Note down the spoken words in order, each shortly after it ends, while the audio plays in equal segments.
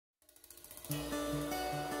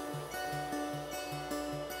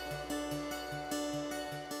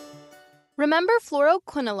Remember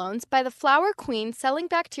fluoroquinolones by the flower queen selling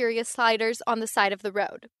bacteria sliders on the side of the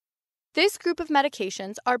road. This group of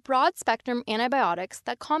medications are broad-spectrum antibiotics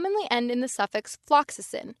that commonly end in the suffix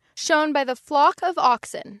floxacin, shown by the flock of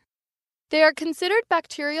oxen. They are considered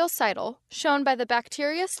bacterial sidle, shown by the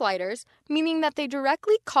bacteria sliders, meaning that they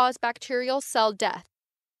directly cause bacterial cell death.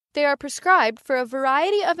 They are prescribed for a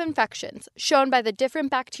variety of infections, shown by the different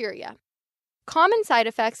bacteria. Common side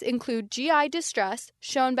effects include GI distress,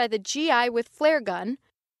 shown by the GI with flare gun,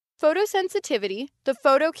 photosensitivity, the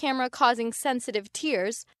photo camera causing sensitive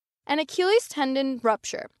tears, and Achilles tendon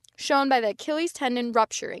rupture, shown by the Achilles tendon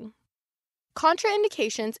rupturing.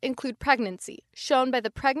 Contraindications include pregnancy, shown by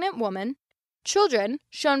the pregnant woman, children,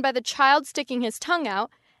 shown by the child sticking his tongue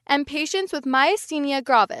out, and patients with myasthenia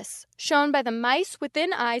gravis, shown by the mice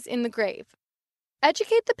within eyes in the grave.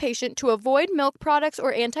 Educate the patient to avoid milk products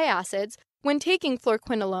or antacids when taking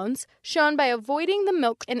fluoroquinolones, shown by avoiding the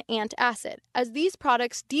milk and antacid, as these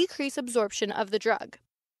products decrease absorption of the drug.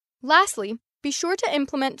 Lastly, be sure to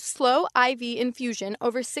implement slow IV infusion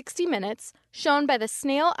over 60 minutes, shown by the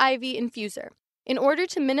snail IV infuser, in order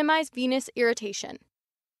to minimize venous irritation.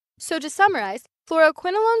 So to summarize,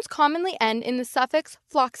 fluoroquinolones commonly end in the suffix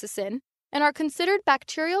floxacin and are considered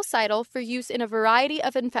bactericidal for use in a variety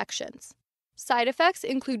of infections. Side effects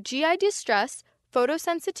include GI distress,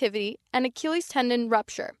 photosensitivity, and Achilles tendon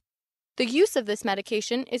rupture. The use of this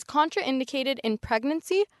medication is contraindicated in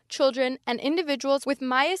pregnancy, children, and individuals with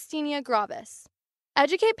myasthenia gravis.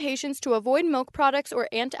 Educate patients to avoid milk products or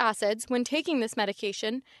antacids when taking this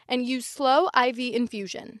medication and use slow IV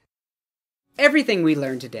infusion. Everything we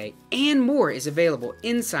learned today and more is available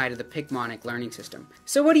inside of the Picmonic Learning System.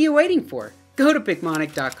 So what are you waiting for? Go to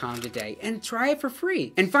Picmonic.com today and try it for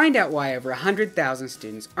free and find out why over 100,000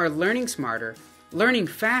 students are learning smarter, learning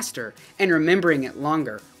faster, and remembering it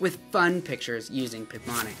longer with fun pictures using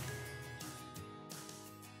Picmonic.